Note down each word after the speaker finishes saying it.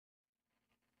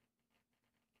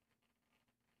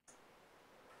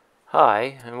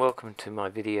Hi, and welcome to my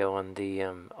video on the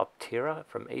Opterra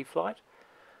from E-Flight.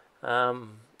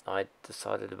 I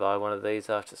decided to buy one of these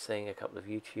after seeing a couple of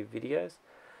YouTube videos,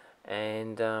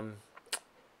 and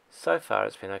so far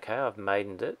it's been okay. I've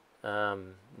maidened it.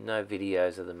 No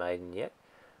videos of the maiden yet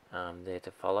there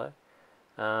to follow,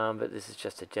 but this is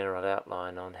just a general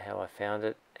outline on how I found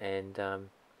it and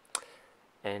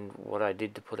what I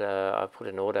did to I put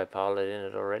an autopilot in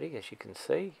it already, as you can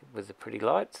see, with the pretty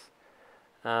lights.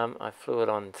 I flew it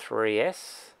on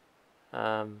 3S,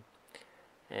 and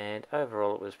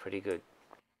overall it was pretty good.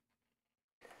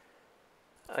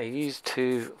 I used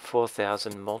two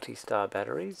 4000 Multistar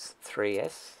batteries,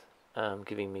 3S,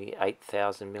 giving me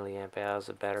 8000 milliamp hours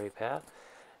of battery power.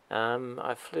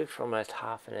 I flew for almost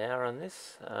half an hour on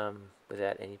this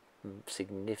without any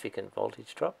significant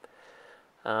voltage drop.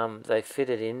 They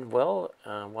fitted in well.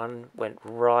 One went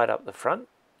right up the front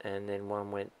and then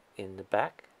one went in the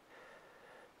back,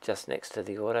 just next to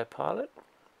the autopilot,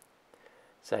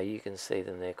 so you can see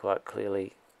them there quite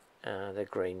clearly. The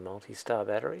green Multistar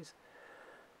batteries.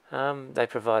 They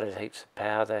provided heaps of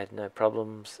power. They had no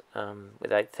problems.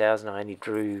 With 8000 I only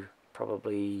drew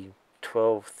probably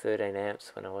 12-13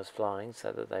 amps when I was flying,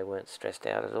 so that they weren't stressed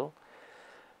out at all.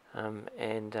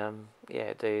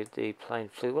 Yeah, the plane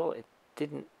flew well. It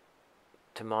didn't,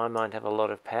 to my mind, have a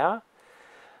lot of power.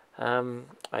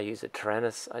 I use a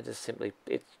Tyrannus. I just simply,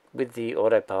 with the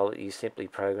autopilot, you simply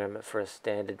program it for a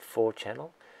standard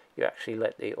 4-channel. You actually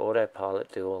let the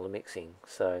autopilot do all the mixing.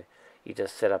 So you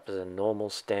just set up as a normal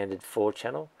standard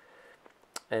 4-channel,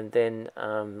 and then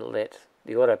let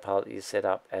the autopilot you set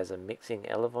up as a mixing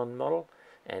Elevon model,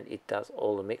 and it does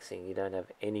all the mixing. You don't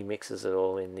have any mixes at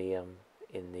all in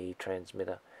the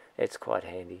transmitter. It's quite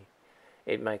handy.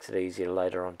 It makes it easier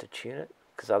later on to tune it,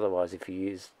 because otherwise, if you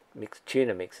use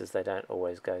tuner mixes, they don't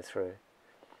always go through.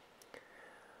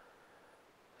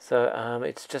 So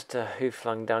it's just a Who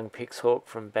Flung Dung PixHawk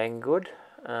from Banggood.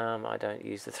 I don't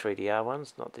use the 3DR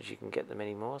ones, not that you can get them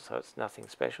anymore, so it's nothing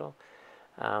special.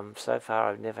 So far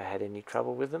I've never had any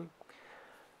trouble with them.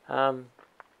 The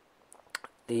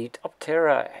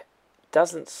Opterra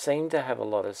doesn't seem to have a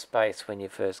lot of space when you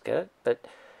first get it, but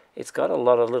it's got a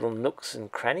lot of little nooks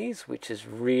and crannies, which is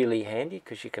really handy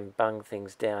because you can bung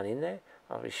things down in there.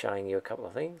 I'll be showing you a couple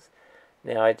of things.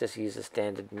 Now I just use a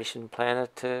standard mission planner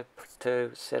to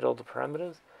set all the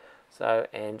parameters. So,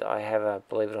 and I have a,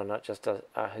 believe it or not, just a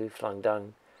Who Flung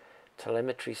Dung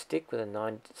telemetry stick with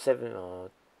a 7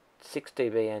 or 6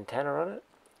 dB antenna on it,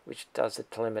 which does the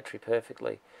telemetry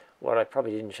perfectly. What I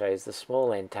probably didn't show is the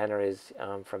small antenna is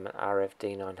from an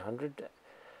RFD900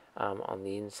 on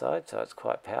the inside, so it's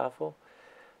quite powerful.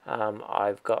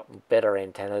 I've got better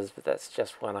antennas, but that's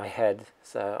just one I had,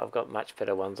 so I've got much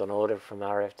better ones on order from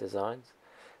RF Designs,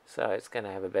 so it's going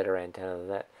to have a better antenna than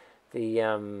that.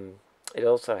 It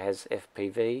also has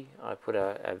FPV. I put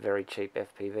a very cheap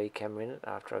FPV camera in it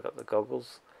after I got the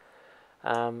goggles,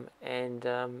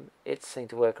 it seemed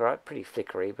to work alright. Pretty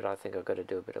flickery, but I think I've got to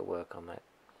do a bit of work on that.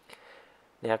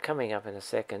 Now, coming up in a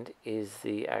second is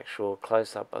the actual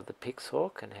close-up of the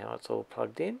PixHawk and how it's all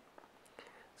plugged in.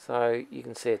 So you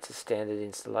can see it's a standard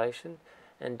installation,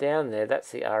 and down there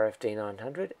that's the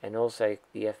RFD900 and also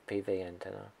the FPV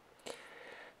antenna.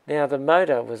 Now the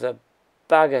motor was a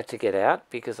bugger to get out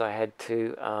because I had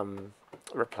to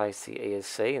replace the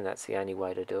ESC, and that's the only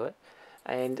way to do it,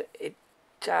 and it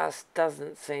just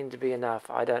doesn't seem to be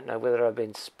enough. I don't know whether I've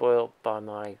been spoilt by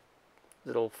my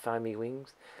little foamy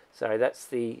wings. So that's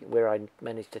where I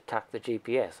managed to tuck the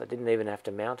GPS. I didn't even have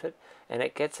to mount it, and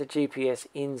it gets a GPS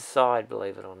inside,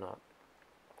 believe it or not.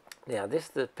 Now this is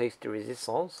the piece de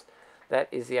resistance. That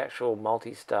is the actual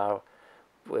Multistar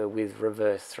with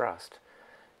reverse thrust.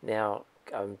 Now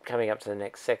I'm coming up to the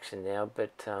next section now,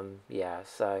 but yeah,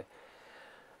 so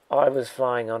I was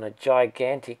flying on a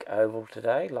gigantic oval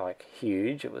today, like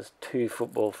huge. It was 2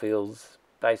 football fields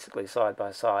basically side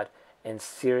by side. And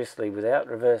seriously, without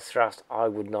reverse thrust, I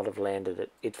would not have landed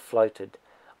it. It floated.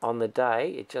 On the day,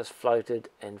 it just floated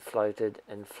and floated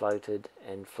and floated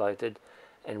and floated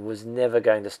and was never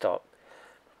going to stop.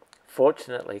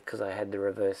 Fortunately, because I had the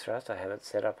reverse thrust, I have it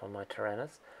set up on my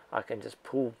Tyrannus, I can just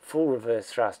pull full reverse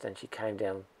thrust, and she came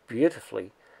down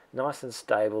beautifully, nice and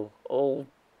stable, all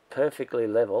perfectly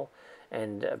level,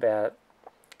 and about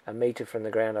a metre from the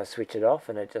ground I switch it off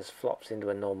and it just flops into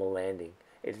a normal landing.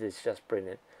 It is just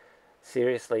brilliant.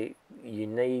 Seriously, you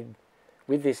need,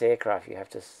 with this aircraft, you have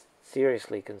to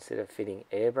seriously consider fitting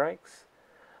air brakes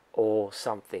or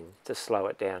something to slow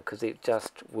it down, because it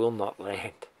just will not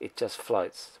land. It just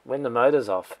floats. When the motor's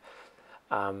off,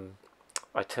 I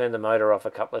turned the motor off a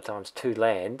couple of times to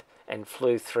land and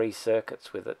flew 3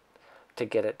 circuits with it to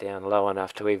get it down low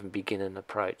enough to even begin an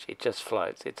approach. It just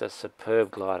floats. It's a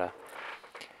superb glider.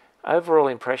 Overall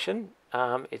impression,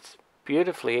 it's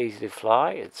beautifully easy to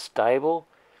fly. It's stable.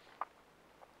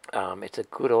 It's a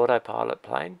good autopilot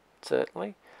plane,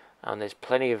 certainly. There's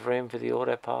plenty of room for the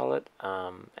autopilot,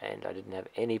 and I didn't have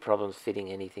any problems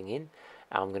fitting anything in.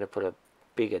 I'm going to put a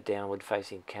bigger downward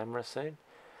facing camera soon.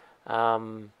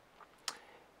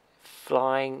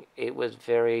 Flying, it was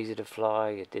very easy to fly.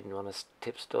 It didn't want to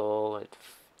tip stall.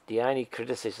 The only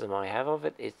criticism I have of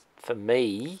it is, for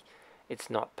me, it's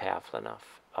not powerful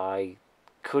enough. I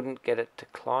couldn't get it to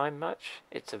climb much.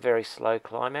 It's a very slow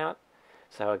climb out.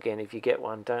 So again, if you get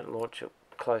one, don't launch it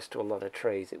close to a lot of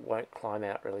trees. It won't climb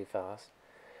out really fast.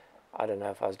 I don't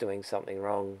know if I was doing something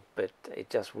wrong, but it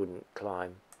just wouldn't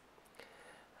climb.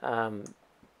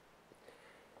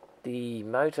 The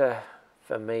motor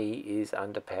for me is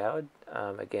underpowered.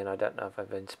 Again, I don't know if I've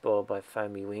been spoiled by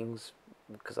foamy wings,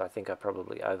 because I think I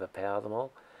probably overpower them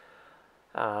all.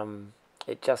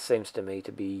 It just seems to me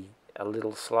to be a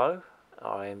little slow.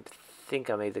 I think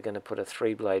I'm either going to put a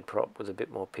 3-blade prop with a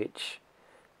bit more pitch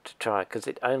to try it, because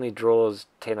it only draws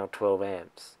 10 or 12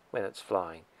 amps when it's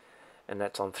flying, and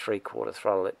that's on 3/4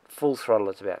 throttle. At full throttle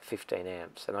it's about 15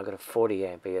 amps, and I've got a 40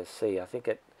 amp ESC. I think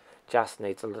it just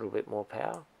needs a little bit more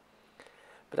power.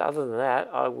 But other than that,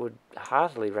 I would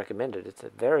heartily recommend it. It's a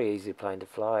very easy plane to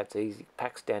fly. It's easy,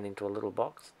 packs down into a little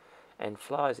box, and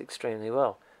flies extremely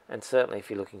well. And certainly if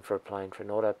you're looking for a plane for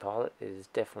an autopilot, it is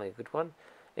definitely a good one.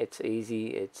 It's easy,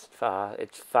 it's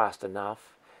fast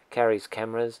enough, carries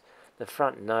cameras. The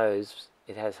front nose,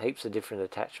 it has heaps of different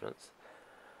attachments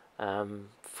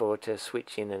to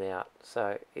switch in and out.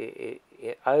 So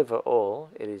overall,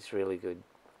 it is really good.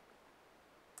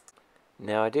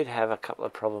 Now, I did have a couple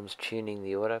of problems tuning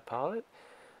the autopilot.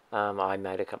 I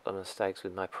made a couple of mistakes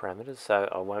with my parameters, so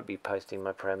I won't be posting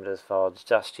my parameters files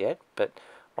just yet, but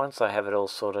once I have it all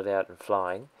sorted out and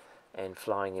flying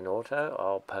in auto,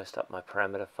 I'll post up my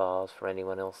parameter files for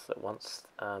anyone else that wants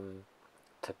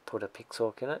to put a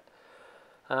PixHawk in it.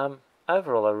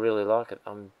 Overall, I really like it.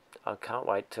 I can't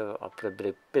wait till I put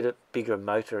a bit bigger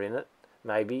motor in it,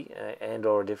 maybe, and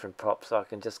or a different prop, so I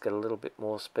can just get a little bit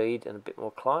more speed and a bit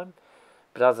more climb.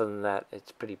 But other than that,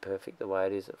 it's pretty perfect the way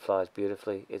it is. It flies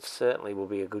beautifully. It certainly will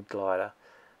be a good glider.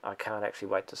 I can't actually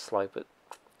wait to slope it,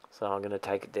 so I'm going to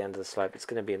take it down to the slope. It's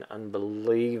going to be an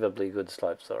unbelievably good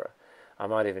slope soarer. I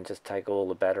might even just take all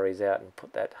the batteries out and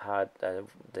put that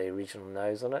the original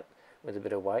nose on it with a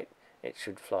bit of weight. It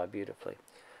should fly beautifully.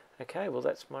 Okay, well,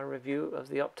 that's my review of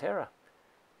the Opterra.